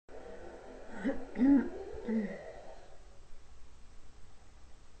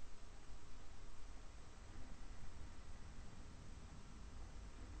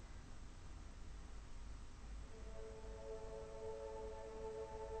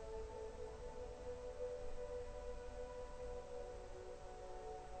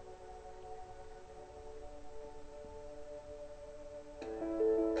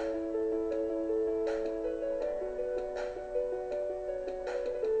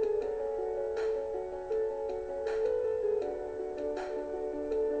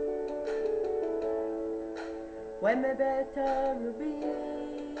When my better be,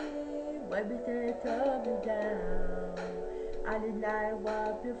 when me better be down, I did not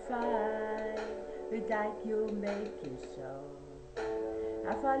want to fight, without you make it so.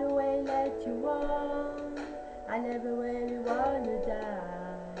 I found a way let you on, I never really wanna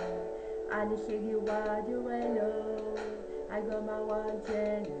die. I just see you while you're alone, I got my one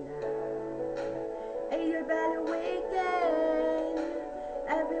now. Ain't a better weekend,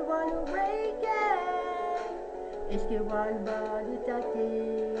 everyone awaken. It's the one body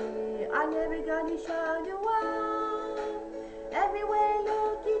talking. I never gonna show the one. Everywhere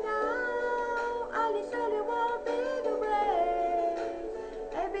looking out, I just only want be the race.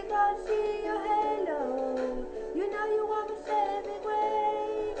 Every God see your halo. You know you want to save me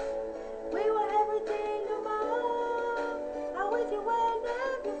grace. We were everything no more. I wish you were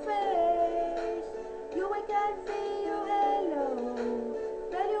never face. You ain't can feel your halo.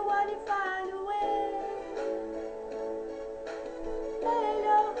 But you want to find a way.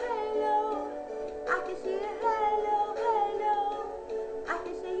 Halo, halo, I can see a halo, halo. I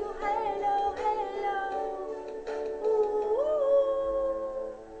can see you halo, halo. Ooh,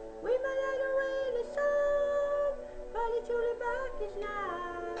 we might not away the sun, but it's truly back is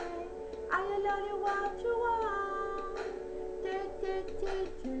night. I only want you want, take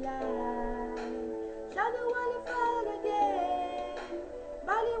to life. So the one you fall again,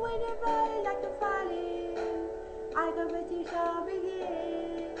 Bali when you buy like a falling. I got what you shall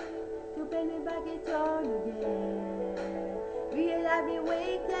begin to pay me back it's on again. Real every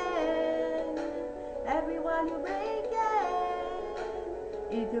weekend, everyone you breaking.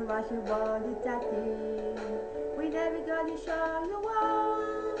 If you rush you want it tatting, we never gonna show you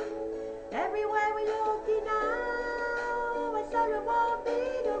one. Everywhere we looking now, I saw you won't be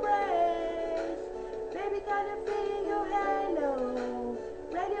the race. Baby, gonna feel your halo,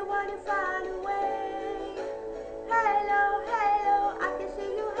 ready wanna find a way. Halo, halo, I can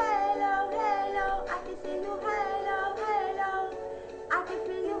see you halo, halo, I can see you halo, halo, I can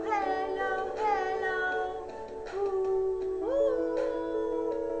feel you halo, halo. Ooh, ooh.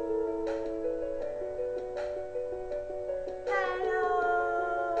 Halo,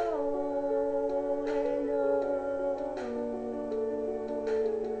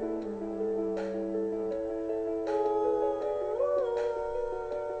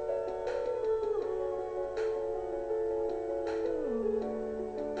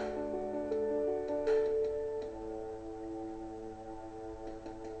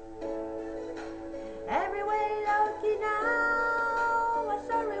 everywhere looking now, I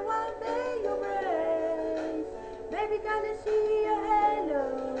sorry won't be your brace. Baby, gonna see your halo.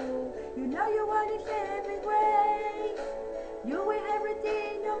 You know you wanna share with grace. You will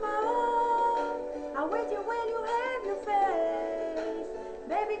everything no more. I wait you when you have your face.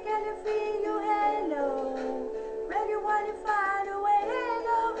 Baby, can you feel your halo? Ready, wanna fight?